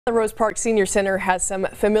The Rose Park Senior Center has some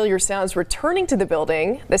familiar sounds returning to the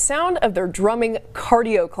building. The sound of their drumming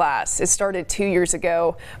cardio class. It started 2 years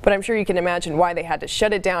ago, but I'm sure you can imagine why they had to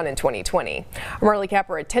shut it down in 2020. Marley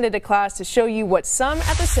Capper attended a class to show you what some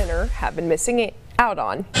at the center have been missing out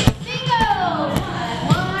on.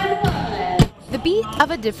 The beat of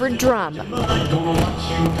a different drum.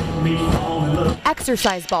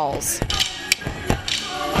 Exercise balls.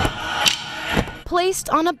 Placed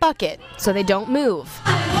on a bucket so they don't move.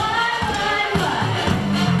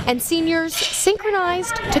 And seniors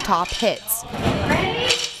synchronized to top hits.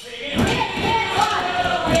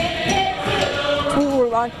 We were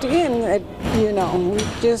locked in,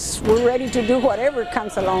 we're ready to do whatever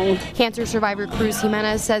comes along. Cancer survivor Cruz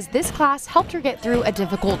Jimenez says this class helped her get through a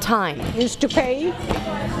difficult time. Used to pay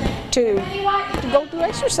to go do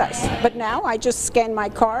exercise, but now I just scan my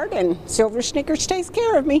card and Silver Snickers takes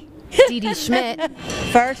care of me. Dee Dee Schmidt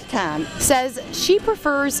First time. says she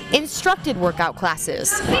prefers instructed workout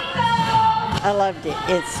classes. I loved it.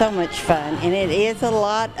 It's so much fun, and it is a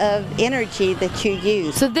lot of energy that you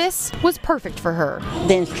use. So this was perfect for her.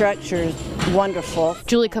 The instructor is wonderful.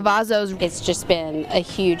 Julie Cavazos, It's just been a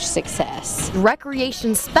huge success.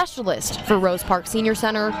 recreation specialist for Rose Park Senior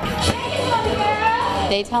Center.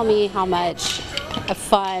 They tell me how much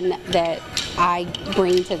fun that I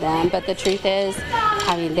bring to them, but the truth is,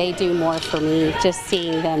 they do more for me. Just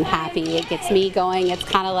seeing them happy, it gets me going. It's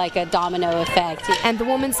kind of like a domino effect. And the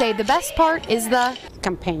women say the best part is the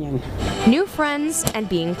Companion. new friends and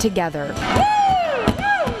being together.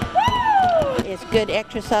 It's good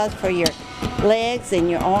exercise for your legs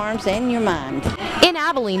and your arms and your mind. In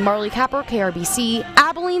Abilene, Marley Capper, KRBC,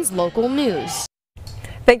 Abilene's local news.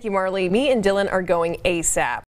 Thank you, Marley. Me and Dylan are going ASAP.